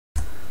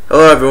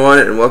Hello everyone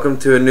and welcome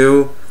to a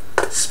new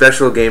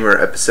special gamer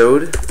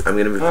episode. I'm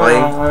going to be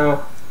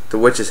playing The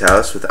Witch's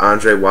House with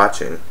Andre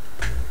watching.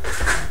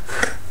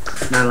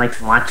 I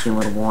like watching,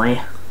 little boy.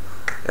 I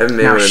haven't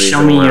made Now one of these show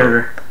in a me while.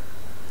 your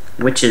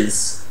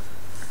witches.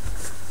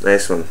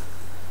 Nice one.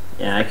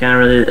 Yeah, I can't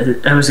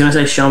really. I was gonna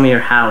say show me your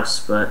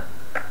house, but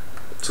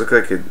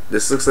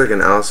This looks like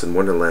an Alice in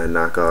Wonderland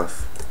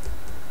knockoff.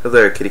 Hello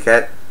there, kitty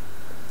cat.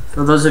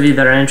 for those of you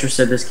that are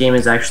interested, this game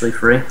is actually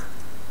free.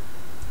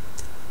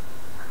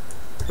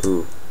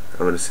 Ooh, I'm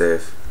gonna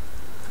save.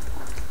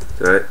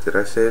 Did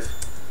I save?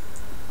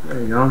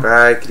 There you go.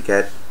 Bye, kitty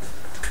cat.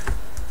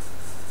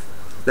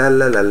 La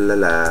la la la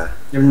la.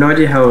 You have no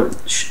idea how,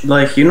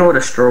 like, you know what a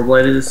strobe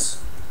light is?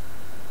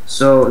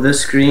 So this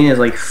screen is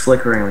like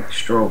flickering like a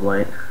strobe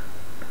light.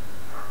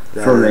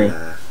 La, For la, me.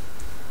 la.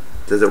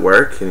 Does it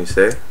work? Can you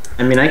say?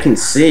 I mean, I can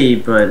see,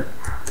 but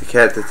The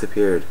cat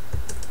disappeared.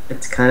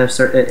 it's kind of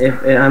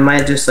I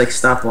might just like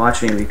stop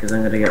watching because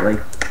I'm gonna get like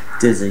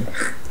dizzy.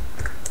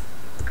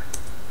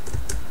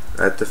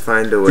 I have to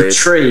find a way. The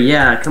tree,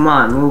 yeah. Come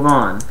on, move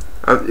on.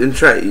 I'm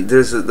trying.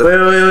 There's a.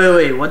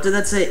 Wait. What did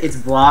that say? It's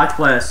blocked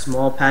by a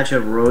small patch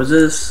of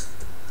roses.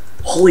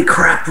 Holy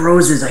crap,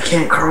 roses! I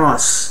can't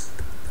cross.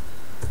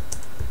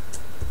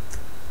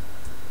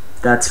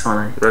 That's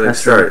funny. Running That's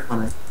start.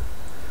 really funny.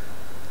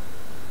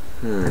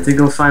 I have to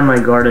go find my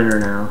gardener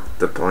now.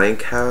 The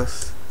blank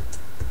house.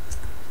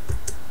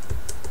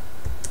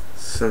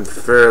 Some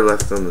fur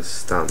left on the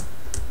stump.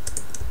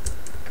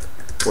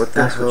 What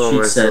the That's hell what am she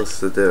I said. supposed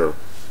to do?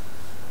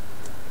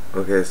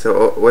 Okay,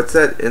 so what's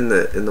that in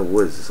the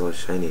woods? It's all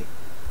shiny.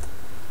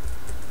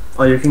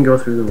 Oh, you can go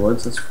through the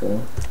woods. That's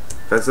cool.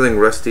 Found something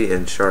rusty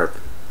and sharp.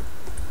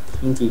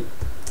 Kinky.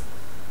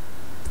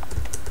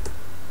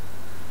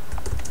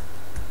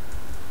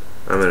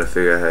 I'm gonna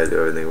figure out how to do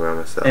everything by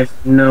myself. I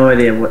have no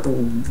idea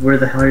where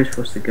the hell are you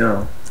supposed to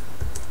go.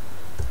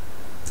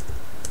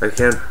 I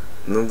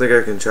don't think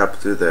I can chop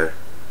through there.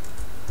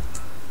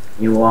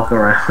 You walk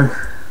around.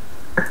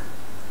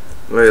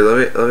 Wait,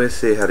 let me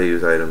see how to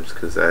use items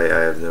because I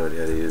have no idea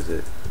how to use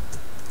it.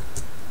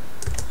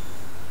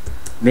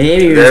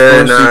 Maybe you're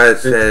They're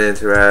supposed not to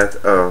interact.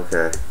 Oh,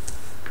 okay.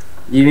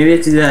 You maybe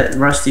have to do that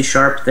rusty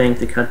sharp thing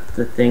to cut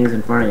the things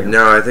in front of you.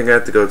 No, I think I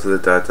have to go to the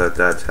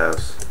dot's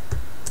house.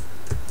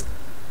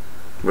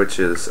 Which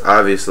is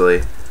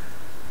obviously,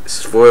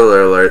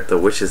 spoiler alert, the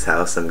witch's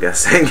house, I'm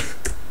guessing.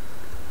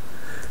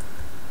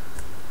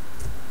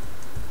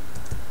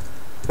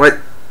 What?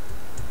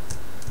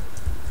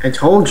 I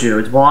told you,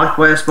 it's blocked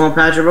by a small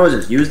patch of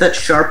roses. Use that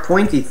sharp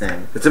pointy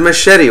thing. It's a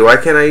machete, why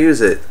can't I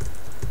use it?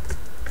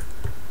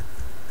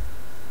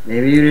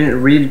 Maybe you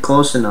didn't read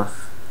close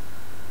enough.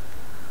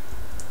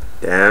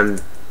 Damn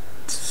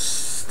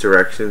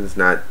directions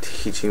not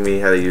teaching me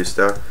how to use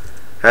stuff.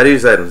 How to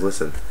use items,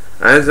 listen.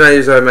 Items not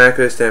used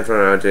automatically, stand in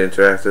front of to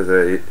interact with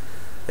it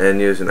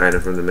and use an item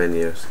from the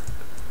menus.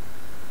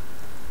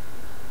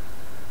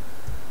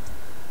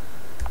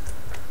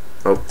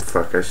 Oh,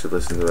 fuck, I should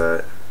listen to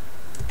that.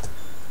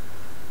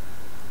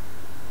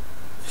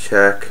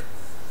 Check.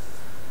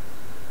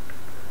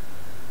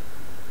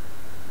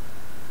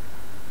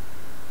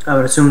 I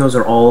would assume those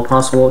are all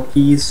possible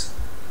keys.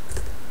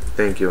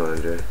 Thank you,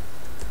 Andre.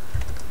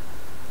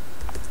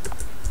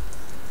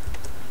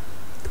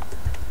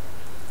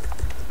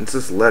 It's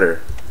this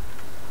letter.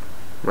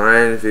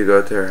 Mind if you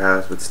go to her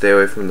house, but stay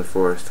away from the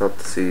forest. Hope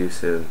to see you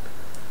soon.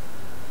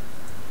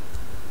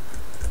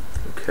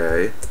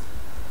 Okay.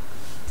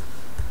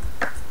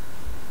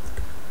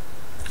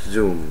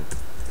 Zoom.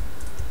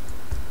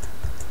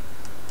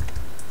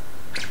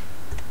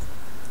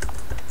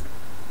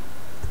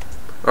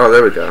 Oh,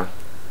 there we go.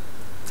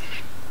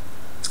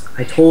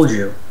 I told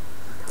you.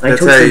 I That's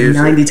told how you you use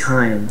 90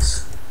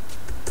 times.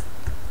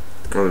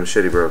 Oh, the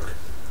machete broke.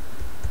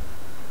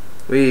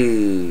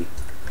 Whee!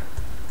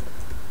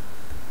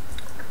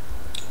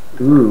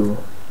 Ooh.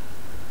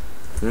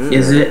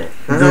 Is it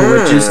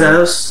the witch's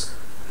house?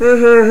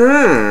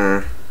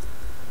 Oh,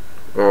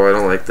 I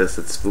don't like this.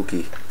 It's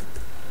spooky.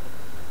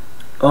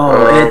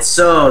 Oh, it's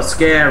so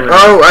scary.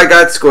 Oh, I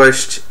got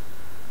squished.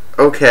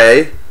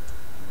 Okay.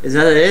 Is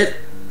that it?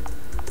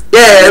 Yeah,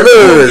 I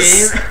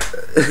lose!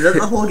 Is that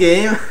the whole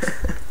game?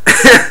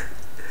 That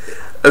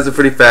was a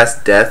pretty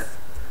fast death.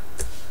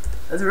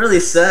 That's really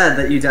sad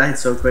that you died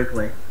so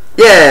quickly.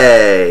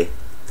 Yay!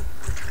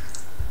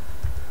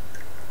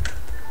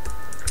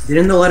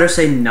 Didn't the letter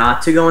say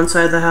not to go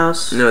inside the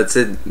house? No, it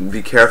said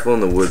be careful in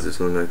the woods or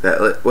something like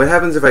that. What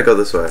happens if I go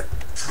this way?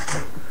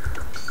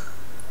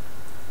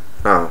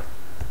 Oh.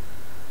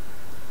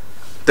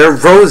 They're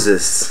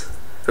roses!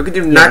 How could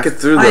you not get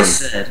through them?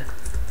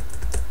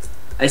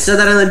 I said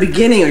that in the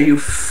beginning. Are you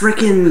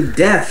freaking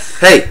deaf?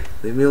 Hey!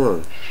 Leave me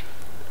alone.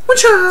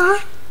 Whatcha?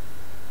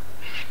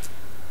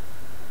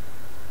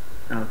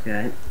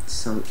 Okay.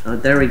 So, oh,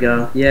 there we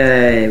go.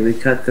 Yay! We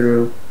cut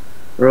through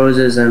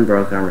roses and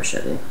broke our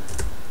machete.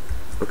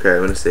 Okay,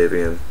 I'm gonna save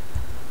again.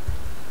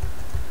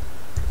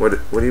 What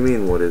do you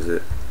mean, what is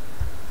it?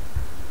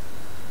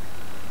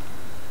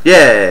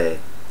 Yay!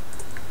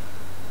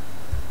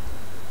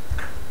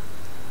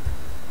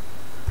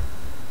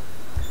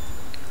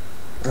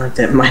 Like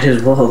that might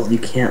as well. You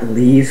can't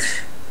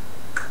leave.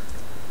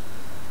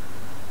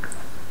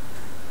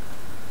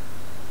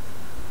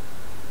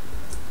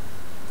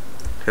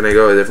 Can I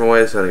go a different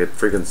way so I don't get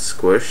freaking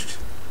squished?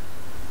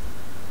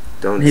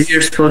 Don't. Maybe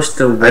you're supposed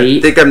to wait.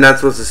 I think I'm not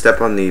supposed to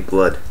step on the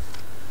blood.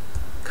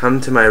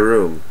 Come to my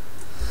room.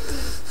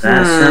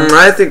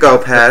 I think I'll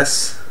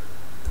pass.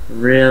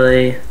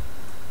 Really?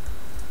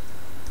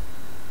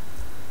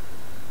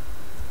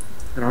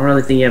 I don't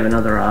really think you have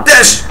another option.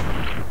 Dash!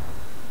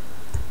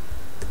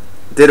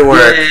 Didn't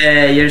work.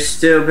 Yeah, you're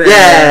stupid.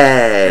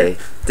 Yay!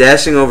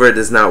 Dashing over it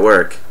does not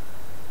work.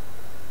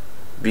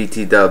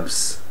 BT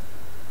dubs.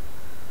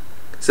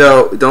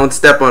 So, don't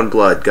step on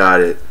blood.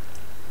 Got it.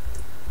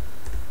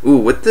 Ooh,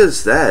 what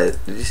does that?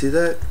 Did you see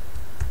that?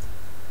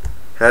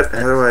 How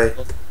do I...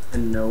 A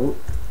note?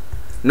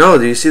 No,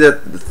 do you see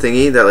that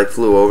thingy that like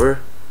flew over?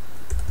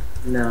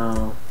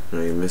 No.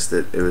 No, you missed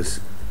it. It was...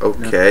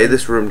 Okay, Nothing.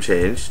 this room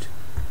changed.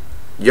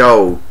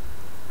 Yo!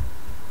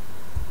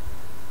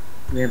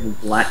 We have a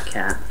black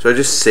cat. So I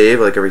just save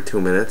like every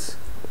 2 minutes?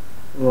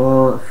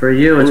 Well, for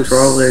you, it's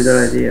probably a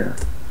good idea.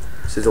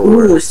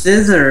 Ooh,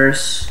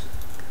 scissors.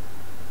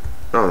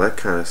 Oh, that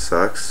kind of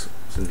sucks.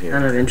 What's in here?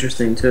 Kind of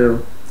interesting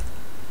too.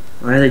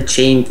 Why are they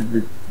chained to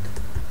the?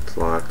 It's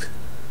locked.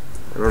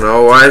 I don't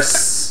know why.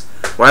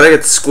 Why did I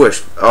get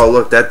squished? Oh,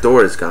 look, that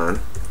door is gone.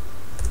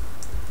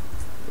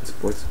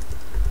 What's...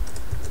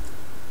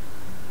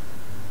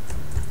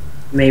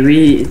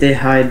 Maybe they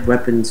hide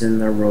weapons in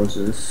their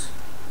roses,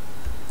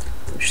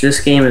 which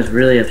this game is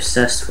really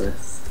obsessed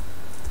with.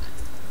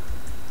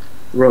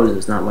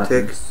 Roses, not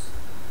weapons.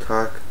 Tick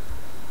tock.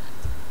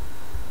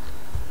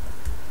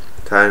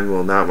 Time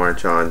will not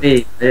march on.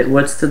 Hey,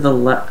 what's to the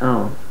left?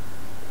 Oh.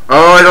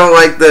 Oh, I don't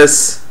like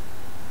this.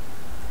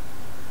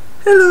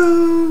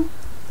 Hello.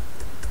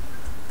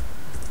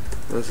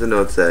 What's the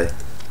note say?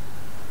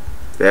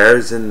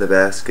 Bears in the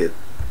basket.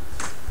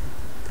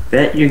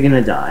 Bet you're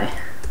gonna die.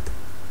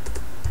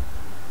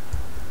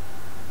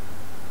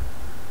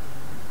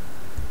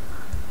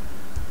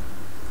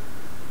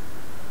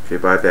 Okay,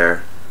 bye,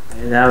 bear.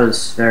 That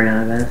was very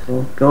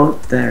uneventful. Go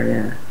there,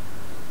 yeah.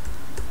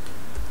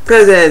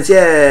 Presents,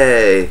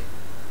 yay!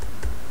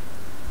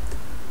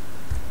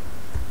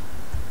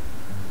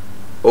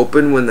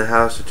 Open when the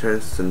house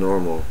returns to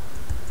normal.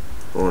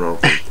 Won't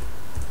open.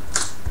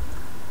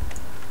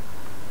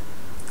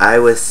 I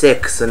was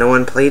sick, so no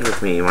one played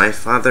with me. My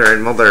father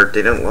and mother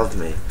didn't love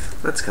me.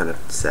 That's kind of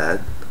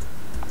sad.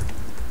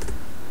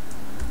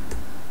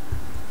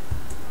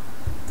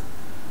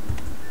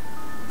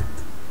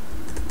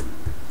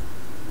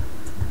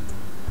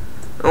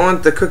 I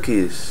want the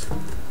cookies.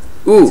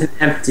 Ooh! It's an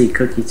empty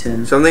cookie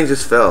tin. Something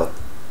just fell.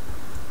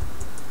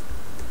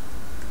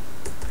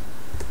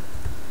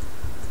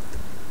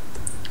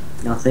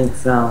 Nothing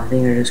fell. I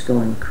think you're just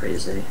going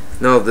crazy.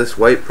 No, this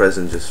white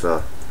present just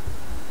fell.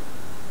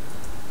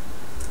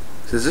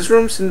 Does this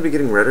room seem to be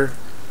getting redder?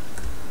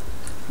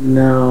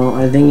 No,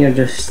 I think you're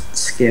just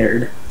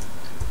scared.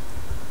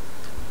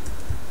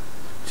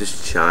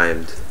 Just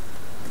chimed.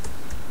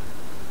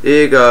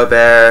 Here you go,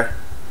 bear.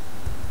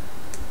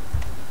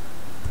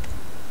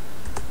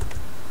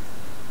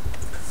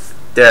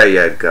 There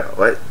you go.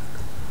 What?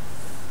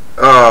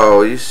 Oh,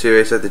 are you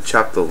serious? I had to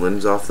chop the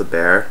limbs off the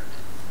bear?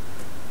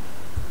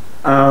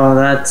 Oh,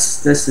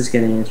 this is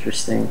getting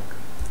interesting.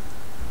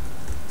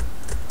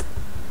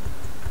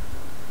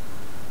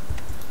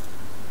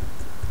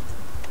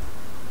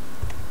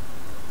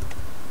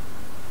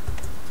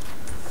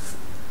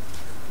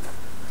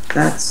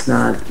 That's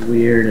not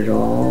weird at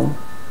all.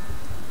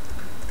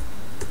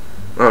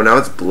 Oh, now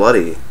it's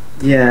bloody.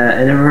 Yeah,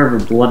 I never heard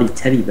of a bloody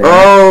teddy bear.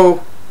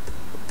 Oh!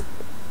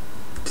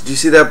 Did you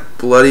see that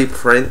bloody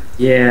print?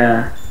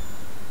 Yeah.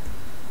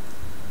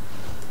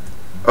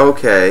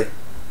 Okay.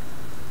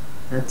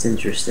 That's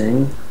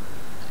interesting.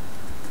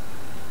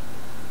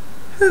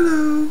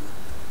 Hello.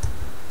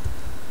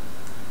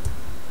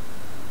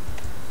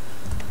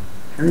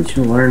 Haven't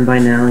you learned by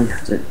now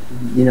that,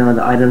 you know,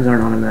 the items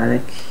aren't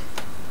automatic?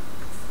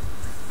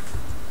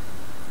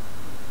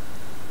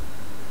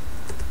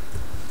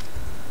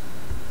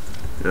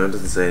 No, it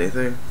doesn't say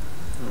anything.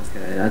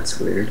 Okay, that's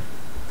weird.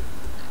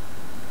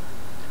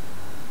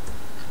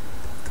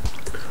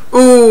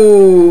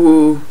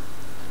 Ooh.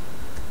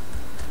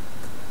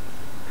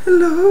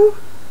 Hello.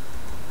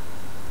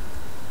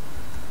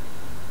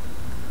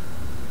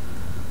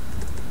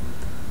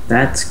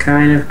 That's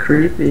kind of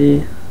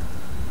creepy.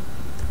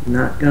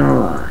 Not gonna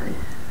lie.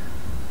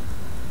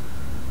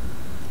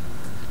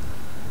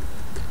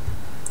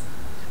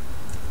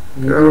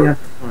 Maybe you have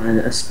to find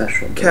a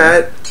special door.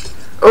 Cat.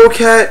 Oh,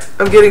 cat.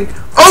 I'm getting...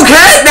 Oh,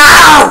 cat,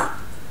 now!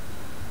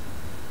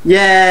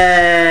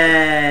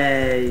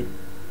 Yay!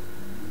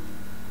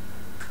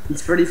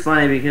 It's pretty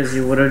funny because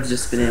you would have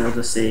just been able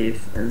to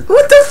save. And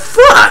What the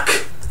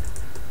fuck?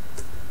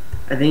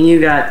 I think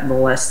you got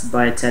molested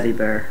by a teddy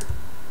bear.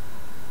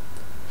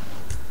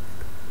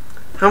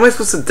 How am I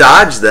supposed to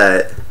dodge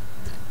that?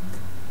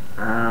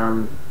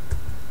 I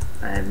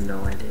have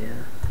no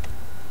idea.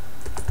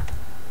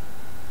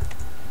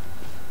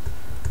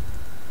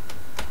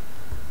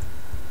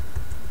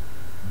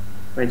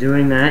 By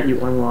doing that,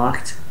 you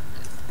unlocked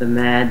the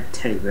mad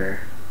teddy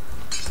bear.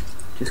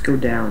 Just go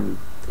down,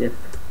 you dip.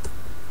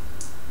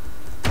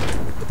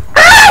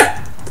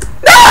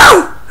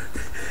 No!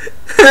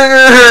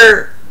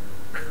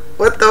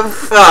 What the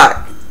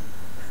fuck?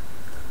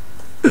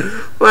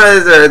 Why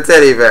is there a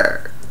teddy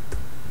bear?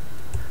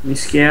 You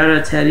scared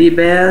of teddy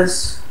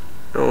bears?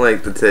 I don't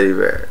like the teddy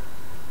bear.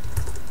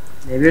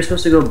 Maybe you're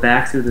supposed to go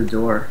back through the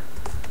door.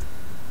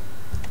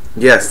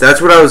 Yes, that's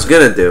what I was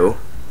gonna do.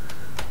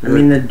 I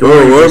mean the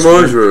door.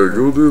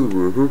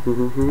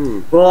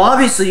 Well,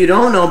 obviously you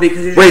don't know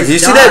because you Wait, just did you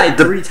see died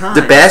that? 3 times.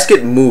 The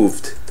basket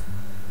moved.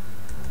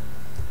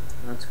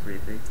 That's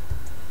creepy.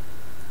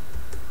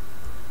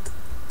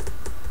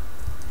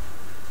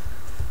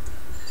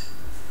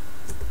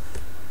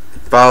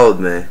 It followed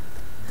me.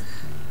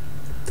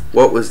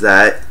 What was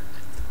that?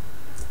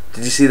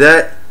 Did you see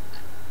that?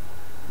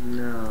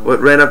 No. What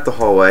ran up the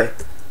hallway?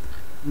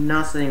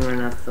 Nothing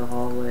ran up the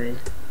hallway.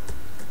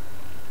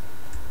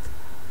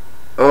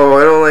 Oh,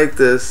 I don't like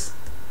this.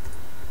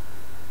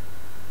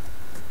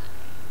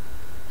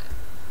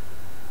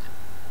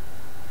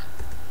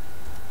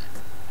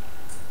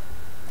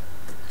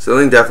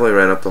 Something definitely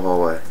ran up the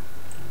hallway.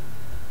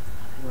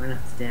 Nothing ran up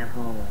the damn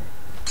hallway.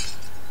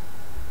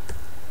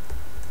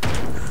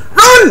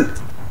 Run!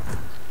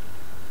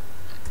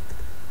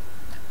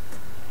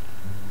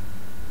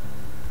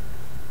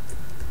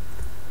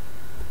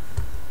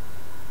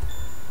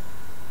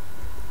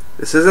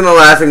 This isn't a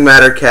laughing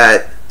matter,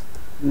 cat.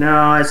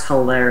 No, it's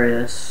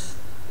hilarious.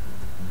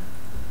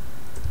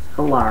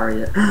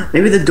 Hilarious.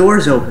 Maybe the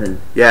door's open.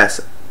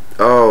 Yes.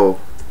 Oh.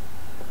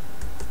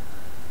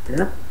 Is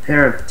that a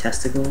pair of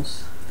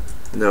testicles?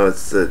 No,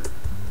 it's the...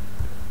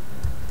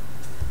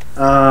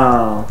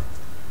 Oh.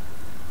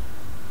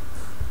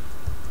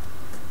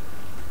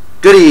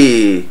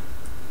 Goody!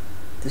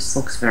 This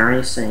looks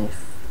very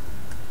safe.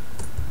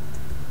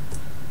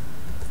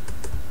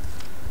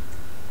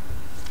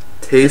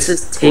 Taste This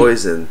is take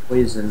poison.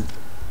 Poison.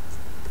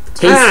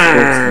 Taste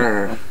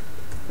poison.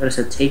 But it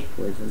said take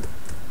poison.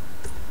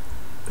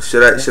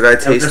 Should I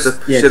taste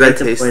the Yeah, should I take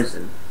the taste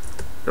poison.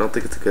 I don't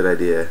think it's a good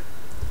idea.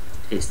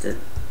 Taste it.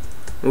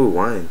 Ooh,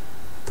 wine.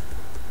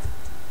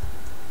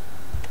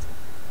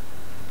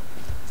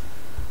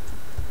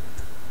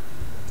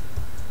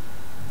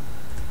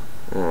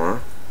 Aw.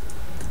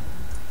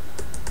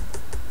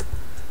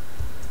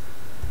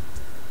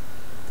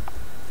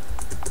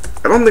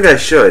 I don't think I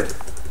should.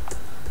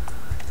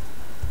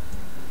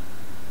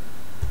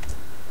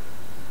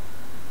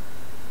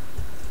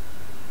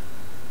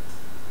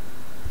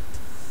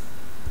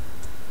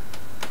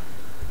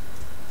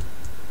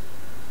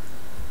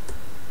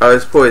 I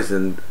was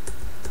poisoned,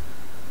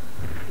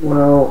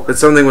 Well, but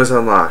something was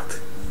unlocked.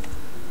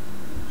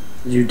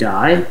 did you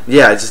die?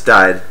 Yeah, I just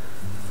died.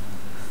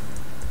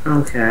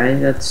 Okay,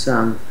 that's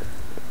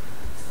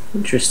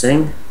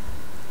interesting.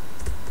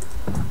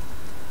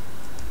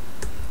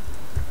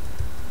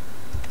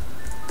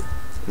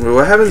 Well,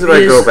 what happens if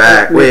I go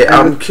back? Wait,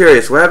 I'm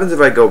curious. What happens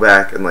if I go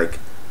back and like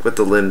put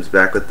the limbs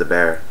back with the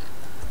bear?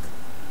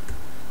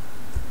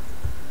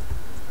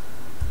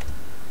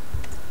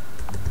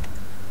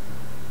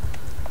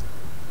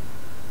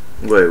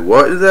 Wait,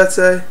 what did that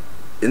say?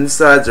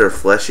 Insides are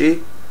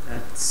fleshy?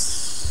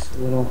 That's a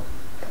little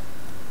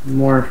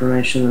more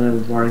information than I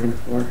was bargaining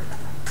for.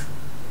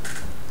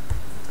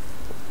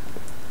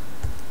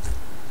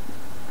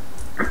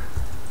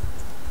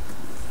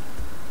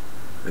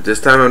 This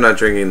time I'm not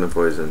drinking the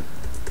poison.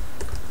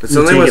 But You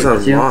something take was it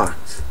with you?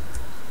 unlocked.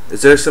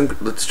 Is there some...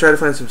 Let's try to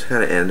find some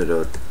kind of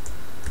antidote.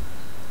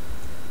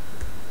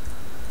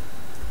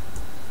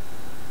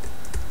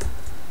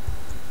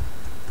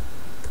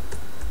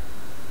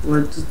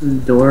 What does the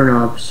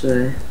doorknob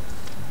say?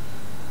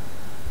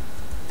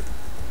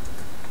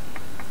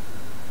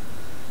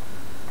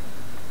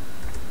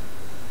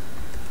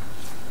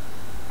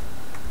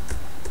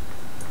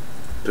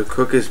 The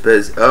cook is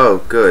busy.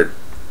 Oh, good.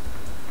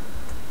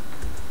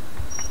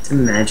 It's a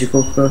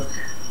magical cook.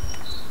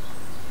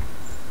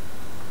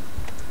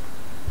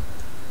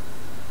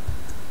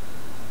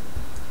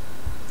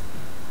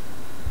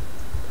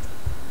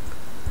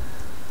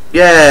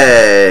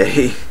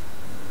 Yay!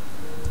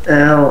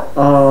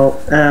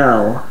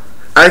 LOL.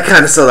 I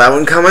kind of saw that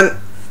one coming.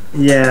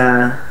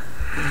 Yeah.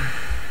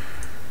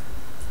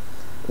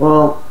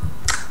 Well,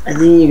 I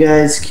think you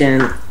guys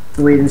can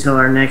wait until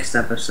our next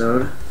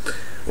episode.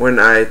 When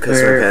I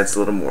piss my Where pants a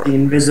little more. The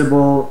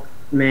invisible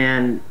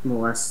man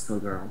molests the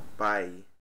girl. Bye.